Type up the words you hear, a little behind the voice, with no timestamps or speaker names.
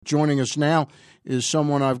Joining us now is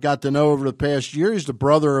someone I've got to know over the past year. He's the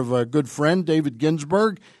brother of a good friend, David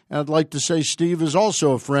Ginsburg. And I'd like to say Steve is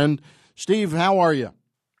also a friend. Steve, how are you?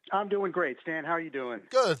 I'm doing great, Stan. How are you doing?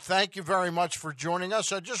 Good. Thank you very much for joining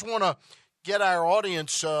us. I just want to get our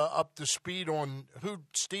audience up to speed on who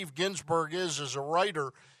Steve Ginsburg is as a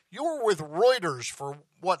writer. You were with Reuters for,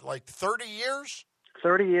 what, like 30 years?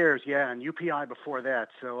 30 years, yeah, and UPI before that.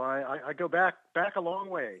 So I go back a long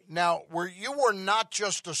way. Now, you were not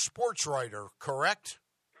just a sports writer, correct?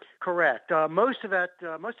 Correct. Most of that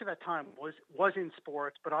time was in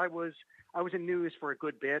sports, but I was in news for a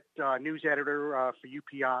good bit. News editor for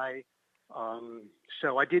UPI.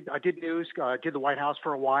 So I did news. Did the White House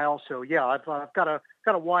for a while. So yeah, I've got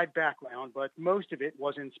a wide background, but most of it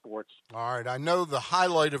was in sports. All right. I know the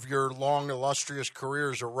highlight of your long, illustrious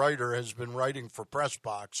career as a writer has been writing for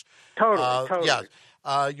PressBox. Totally.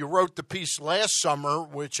 Yeah. You wrote the piece last summer,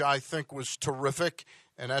 which I think was terrific,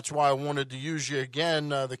 and that's why I wanted to use you again,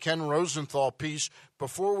 the Ken Rosenthal piece.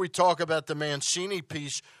 Before we talk about the Mancini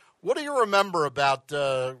piece, what do you remember about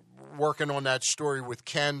working on that story with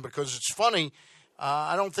Ken? Because it's funny,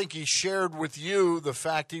 I don't think he shared with you the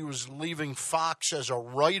fact he was leaving Fox as a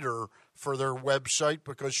writer for their website,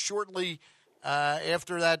 because shortly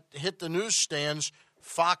after that hit the newsstands,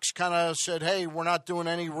 Fox kind of said, hey, we're not doing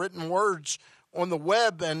any written words on the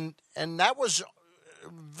web, and that was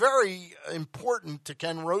very important to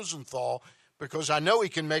Ken Rosenthal, because I know he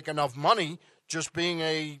can make enough money just being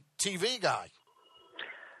a TV guy.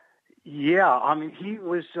 Yeah, I mean, he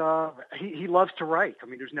was he loves to write. I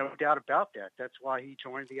mean, there's no doubt about that. That's why he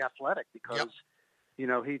joined The Athletic, because you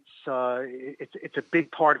know, it's a big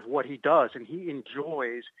part of what he does, and he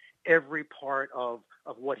enjoys every part of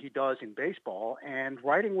what he does in baseball, and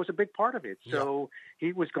writing was a big part of it. So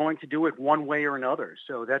he was going to do it one way or another.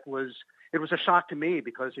 So it was a shock to me,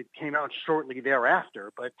 because it came out shortly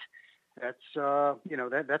thereafter, but that's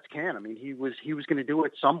Ken. I mean, he was going to do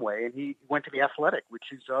it some way, and he went to The Athletic, which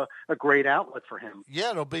is a great outlet for him.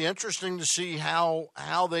 Yeah, it'll be interesting to see how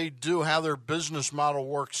their business model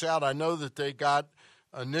works out. I know that they got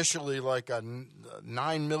initially like a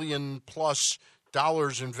 $9 million plus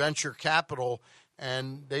in venture capital,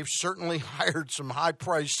 and they've certainly hired some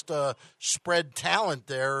high-priced spread talent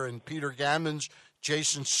there, and Peter Gammons,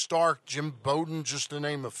 Jason Stark, Jim Bowden, just to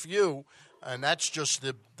name a few. And that's just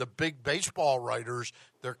the big baseball writers.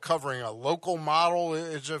 They're covering a local model.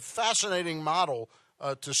 It's a fascinating model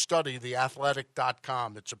to study,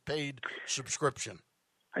 theathletic.com. It's a paid subscription.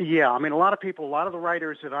 Yeah, I mean, a lot of the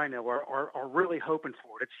writers that I know are really hoping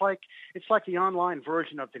for it. It's like the online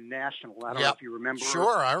version of the National. I don't know if you remember.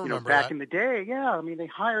 Sure, I remember back that. in the day. Yeah, I mean, they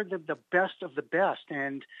hired the best of the best,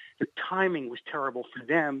 and the timing was terrible for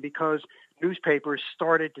them, because newspapers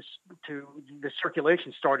started the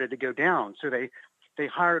circulation started to go down. So they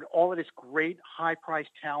hired all of this great high-priced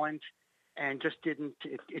talent, and just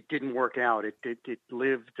it didn't work out. It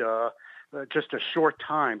lived just a short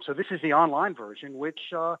time. So this is the online version, which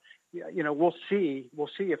we'll see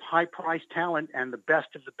if high-priced talent and the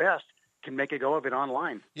best of the best can make a go of it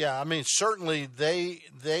online. Yeah, I mean, certainly they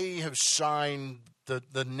have signed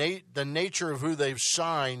the nature of who they've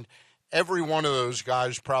signed. Every one of those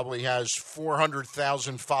guys probably has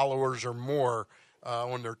 400,000 followers or more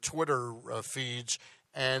on their Twitter feeds,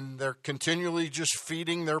 and they're continually just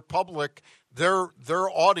feeding their public, their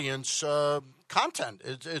audience content.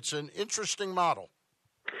 It's an interesting model.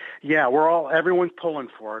 Yeah, everyone's pulling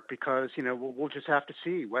for it, because we'll just have to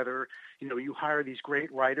see whether you hire these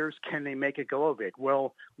great writers, can they make a go of it?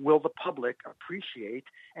 Will the public appreciate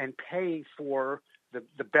and pay for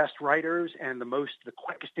the best writers and the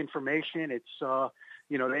quickest information? It's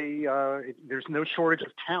there's no shortage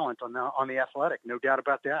of talent on the Athletic, no doubt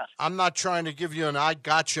about that. I'm not trying to give you an I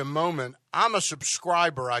gotcha moment. I'm a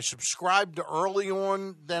subscriber. I subscribed early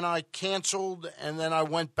on, then I canceled, and then I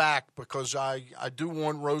went back, because I do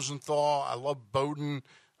want Rosenthal. I love Bowden.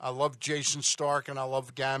 I love Jason Stark, and I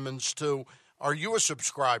love Gammons too. Are you a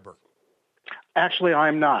subscriber? Actually, I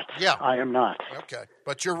am not. Yeah. I am not. Okay,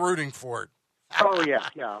 but you're rooting for it. Oh, yeah.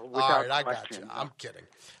 All right, I got you. I'm kidding.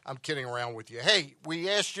 I'm kidding around with you. Hey, we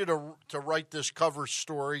asked you to write this cover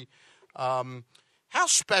story. How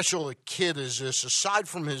special a kid is this, aside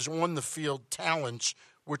from his on-the-field talents,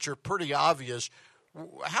 which are pretty obvious?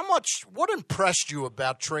 What impressed you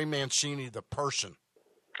about Trey Mancini, the person?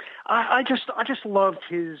 I just loved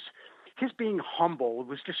his being humble. It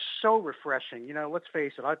was just so refreshing. Let's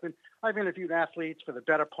face it, I've interviewed athletes for the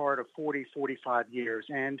better part of 40, 45 years,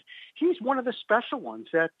 and he's one of the special ones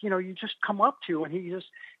that, you just come up to, and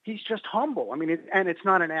he's just humble. I mean, and it's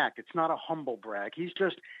not an act. It's not a humble brag. He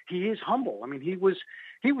is humble. I mean, he was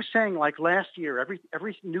he was saying, like, last year,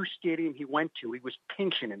 every new stadium he went to, he was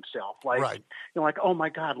pinching himself, like, Right. like, oh my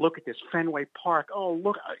God, look at this Fenway Park. Oh,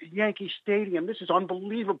 look, Yankee Stadium. This is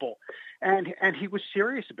unbelievable. And he was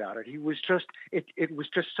serious about it. He was just, it was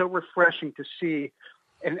just so refreshing to see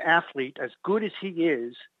an athlete as good as he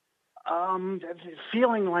is,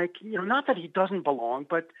 feeling like, not that he doesn't belong,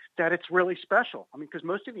 but that it's really special. I mean, because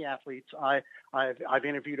most of the athletes I've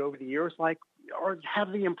interviewed over the years, like, or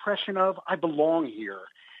have the impression of, I belong here,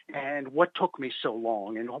 and what took me so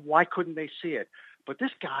long, and why couldn't they see it? But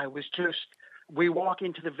this guy was just. We walk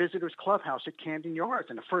into the visitors' clubhouse at Camden Yards,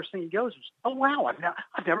 and the first thing he goes is, "Oh wow,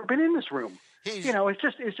 I've never been in this room."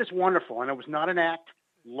 It's just wonderful, and it was not an act.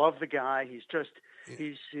 Love the guy. He's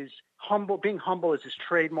humble. Being humble is his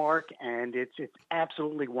trademark, and it's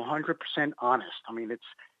absolutely 100% honest. I mean,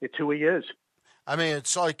 it's who he is. I mean,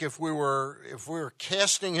 it's like if we were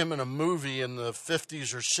casting him in a movie in the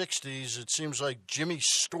 50s or 60s, it seems like Jimmy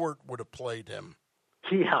Stewart would have played him.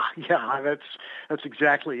 Yeah, that's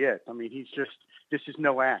exactly it. I mean, this is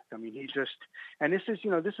no act. I mean, and this is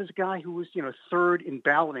a guy who was, third in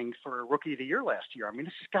balloting for Rookie of the Year last year. I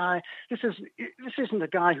mean, this isn't a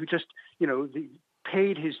guy who just,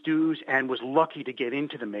 paid his dues and was lucky to get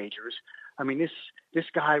into the majors. I mean, this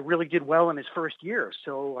guy really did well in his first year.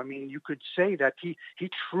 So, I mean, you could say that he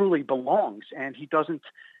truly belongs, and he doesn't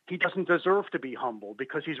deserve to be humble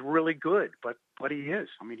because he's really good, but he is.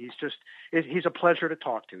 I mean, he's a pleasure to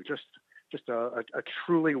talk to. Just a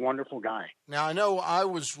truly wonderful guy. Now, I know I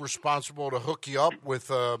was responsible to hook you up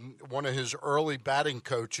with one of his early batting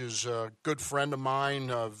coaches, a good friend of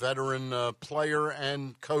mine, a veteran player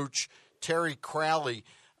and coach, Terry Crowley.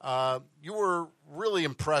 You were really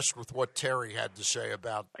impressed with what Terry had to say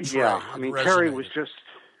about Trey. Yeah, I mean, Terry was just,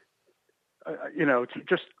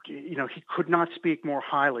 he could not speak more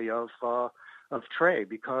highly of Trey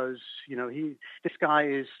because, this guy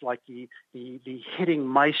is like the hitting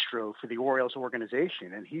maestro for the Orioles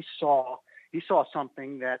organization. And he saw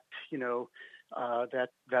something that,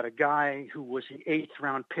 that a guy who was the 8th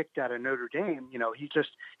round picked out of Notre Dame,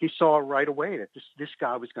 he saw right away that this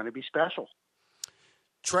guy was going to be special.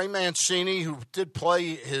 Trey Mancini, who did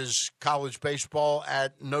play his college baseball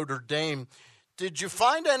at Notre Dame, did you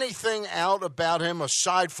find anything out about him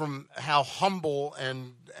aside from how humble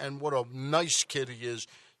and what a nice kid he is?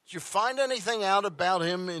 Did you find anything out about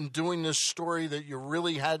him in doing this story that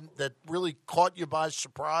that really caught you by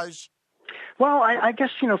surprise? Well, I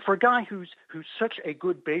guess, for a guy who's such a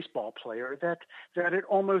good baseball player, that it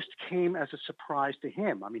almost came as a surprise to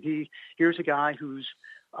him. I mean, here's a guy who's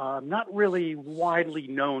not really widely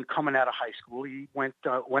known coming out of high school. He went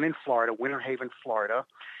in Florida, Winter Haven, Florida.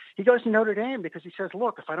 He goes to Notre Dame because he says,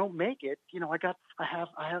 "Look, if I don't make it,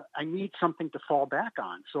 I need something to fall back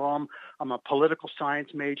on. So I'm a political science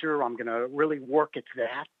major. I'm going to really work at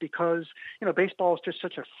that because baseball is just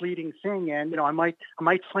such a fleeting thing, and I might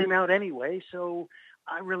flame out anyway. So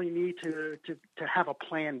I really need to have a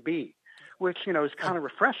plan B." Which is kind of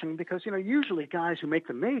refreshing because usually guys who make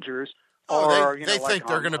the majors they think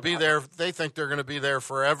they're going to be there. They think they're going to be there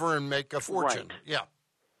forever and make a fortune. Right. Yeah.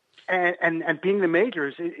 And being in the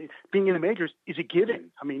majors is a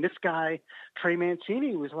given. I mean, this guy Trey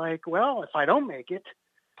Mancini was like, well, if I don't make it,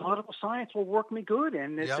 political science will work me good,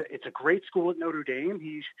 and it's a great school at Notre Dame.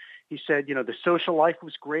 He said, the social life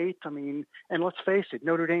was great. I mean, and let's face it,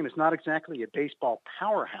 Notre Dame is not exactly a baseball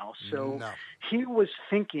powerhouse. So He was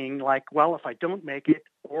thinking like, well, if I don't make it,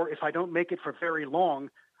 or if I don't make it for very long,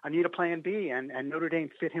 I need a plan B, and Notre Dame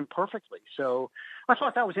fit him perfectly. So I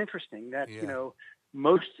thought that was interesting that,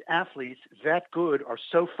 most athletes that good are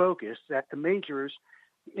so focused that the majors,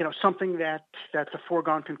 something that's a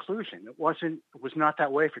foregone conclusion. It was not that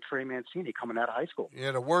way for Trey Mancini coming out of high school.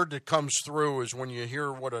 Yeah, the word that comes through is when you hear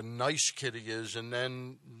what a nice kid he is, and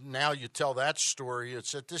then now you tell that story,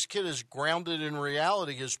 it's that this kid is grounded in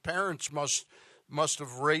reality. His parents must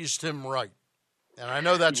have raised him right. And I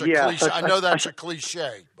know that's a cliche. I know that's a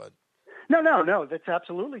cliche, but no, that's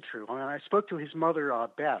absolutely true. I mean, I spoke to his mother,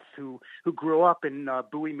 Beth, who grew up in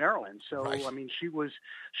Bowie, Maryland. So right. I mean, she was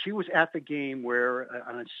at the game where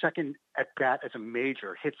on a second at bat as a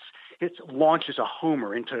major launches a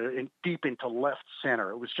homer deep into left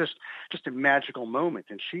center. It was just a magical moment,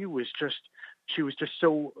 and she was just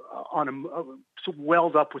so so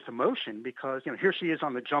welled up with emotion because here she is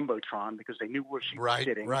on the jumbotron because they knew where she was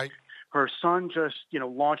sitting. Right. Her son just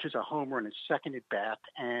launches a homer in his second at bat,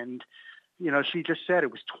 and she just said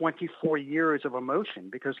it was 24 years of emotion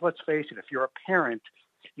because let's face it, if you're a parent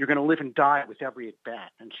you're going to live and die with every at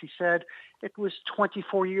bat. And she said it was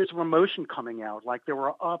 24 years of emotion coming out. Like there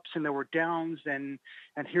were ups and there were downs, and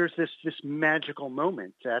here's this magical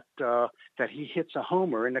moment that he hits a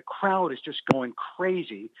homer, and the crowd is just going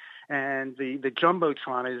crazy, and the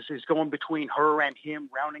jumbotron is going between her and him,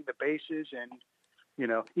 rounding the bases. And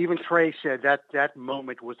even Trey said that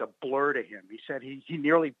moment was a blur to him. He said he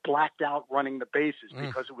nearly blacked out running the bases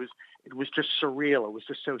because it was just surreal. It was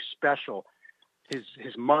just so special.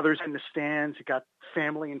 His mother's in the stands. He got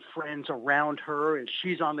family and friends around her, and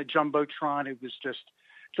she's on the jumbotron. It was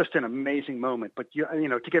just an amazing moment. But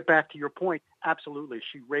to get back to your point, absolutely,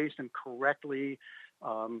 she raised him correctly.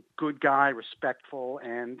 Good guy, respectful,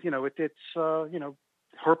 and it's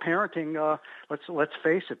her parenting, let's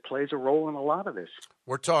face it, plays a role in a lot of this.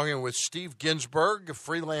 We're talking with Steve Ginsburg, a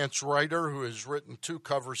freelance writer who has written 2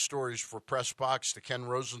 cover stories for PressBox, the Ken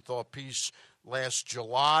Rosenthal piece last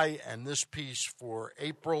July, and this piece for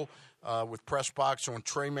April with PressBox on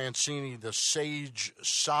Trey Mancini, the sage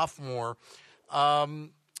sophomore. Let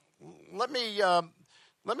me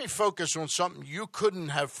focus on something you couldn't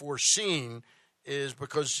have foreseen, is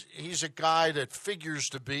because he's a guy that figures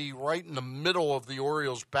to be right in the middle of the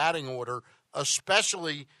Orioles' batting order,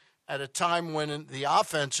 especially at a time when the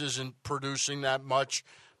offense isn't producing that much.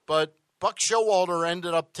 But Buck Showalter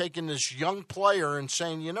ended up taking this young player and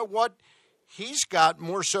saying, you know what, he's got,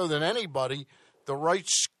 more so than anybody, the right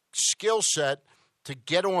skill set to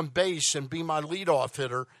get on base and be my leadoff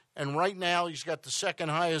hitter. And right now he's got the second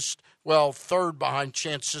highest, third behind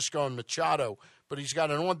Chance Sisco and Machado, but he's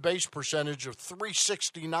got an on-base percentage of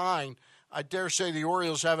 .369. I dare say the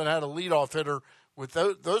Orioles haven't had a leadoff hitter with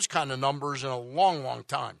those kind of numbers in a long, long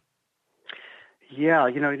time. Yeah,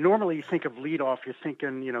 normally you think of leadoff, you're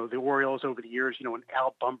thinking, the Orioles over the years, an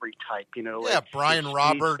Al Bunbury type, Brian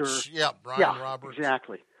Roberts. Roberts.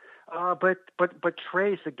 Exactly. But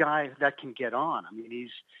Trey's the guy that can get on. I mean,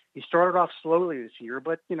 he started off slowly this year,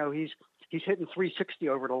 but he's hitting .360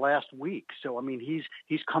 over the last week. So I mean,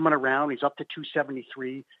 he's coming around. He's up to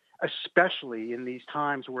 .273, especially in these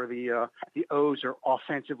times where the O's are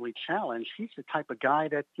offensively challenged. He's the type of guy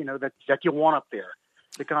that that you want up there.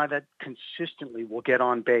 The guy that consistently will get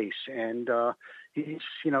on base, and he's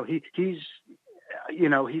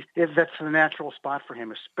that's the natural spot for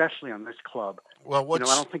him, especially on this club. Well, I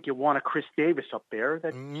don't think you want a Chris Davis up there.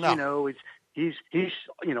 That no. He's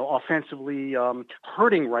offensively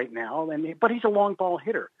hurting right now, but he's a long ball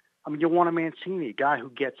hitter. I mean, you want a Mancini, a guy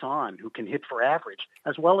who gets on, who can hit for average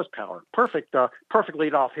as well as power. Perfect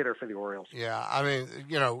leadoff hitter for the Orioles. Yeah, I mean,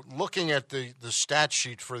 looking at the stat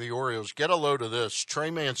sheet for the Orioles, get a load of this.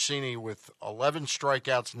 Trey Mancini with 11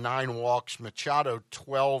 strikeouts, 9 walks, Machado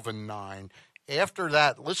 12 and 9. After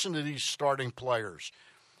that, listen to these starting players.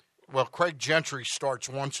 Well, Craig Gentry starts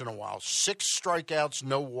once in a while. 6 strikeouts,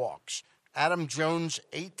 no walks. Adam Jones,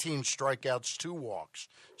 18 strikeouts, 2 walks.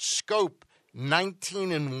 Scope,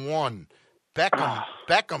 19 and 1.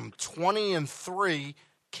 Beckham 20 and 3.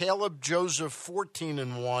 Caleb Joseph 14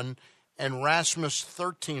 and 1, and Rasmus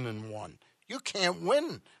 13 and 1. You can't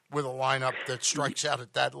win with a lineup that strikes out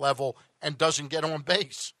at that level and doesn't get on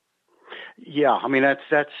base. Yeah, I mean that's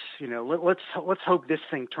let's hope this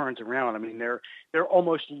thing turns around. I mean they're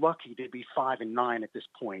almost lucky to be 5-9 at this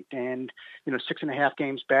point, and 6.5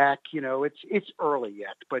 games back. It's early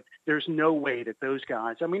yet, but there's no way that those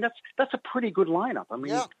guys. I mean that's a pretty good lineup. I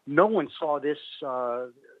mean No one saw this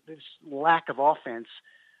lack of offense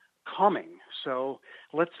coming. So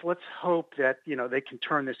let's hope that they can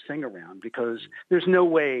turn this thing around, because there's no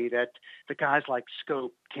way that the guys like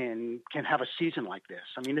Scope can have a season like this.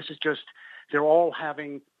 I mean, this is just, they're all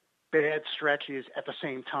having bad stretches at the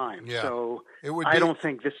same time. Yeah. So I don't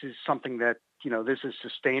think this is something that this is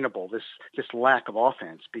sustainable, this lack of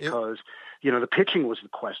offense, because the pitching was the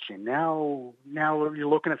question. Now you're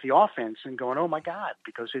looking at the offense and going, oh my God,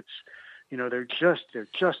 because it's they're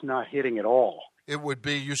just not hitting at all. It would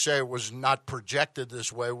be, you say it was not projected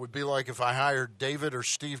this way, it would be like if I hired David or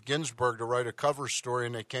Steve Ginsburg to write a cover story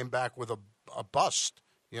and they came back with a bust,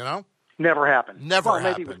 Never happened. Never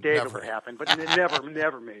happened. Maybe with David would happen, but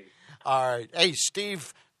never me. All right. Hey,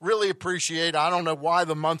 Steve, really appreciate it. I don't know why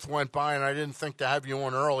the month went by and I didn't think to have you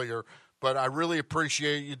on earlier, but I really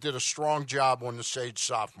appreciate you did a strong job on the Sage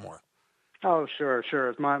Sophomore. Oh, sure. It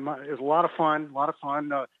was it was a lot of fun.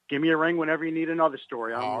 Give me a ring whenever you need another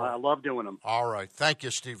story. I love doing them. All right. Thank you,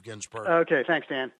 Steve Ginsburg. Okay. Thanks, Dan.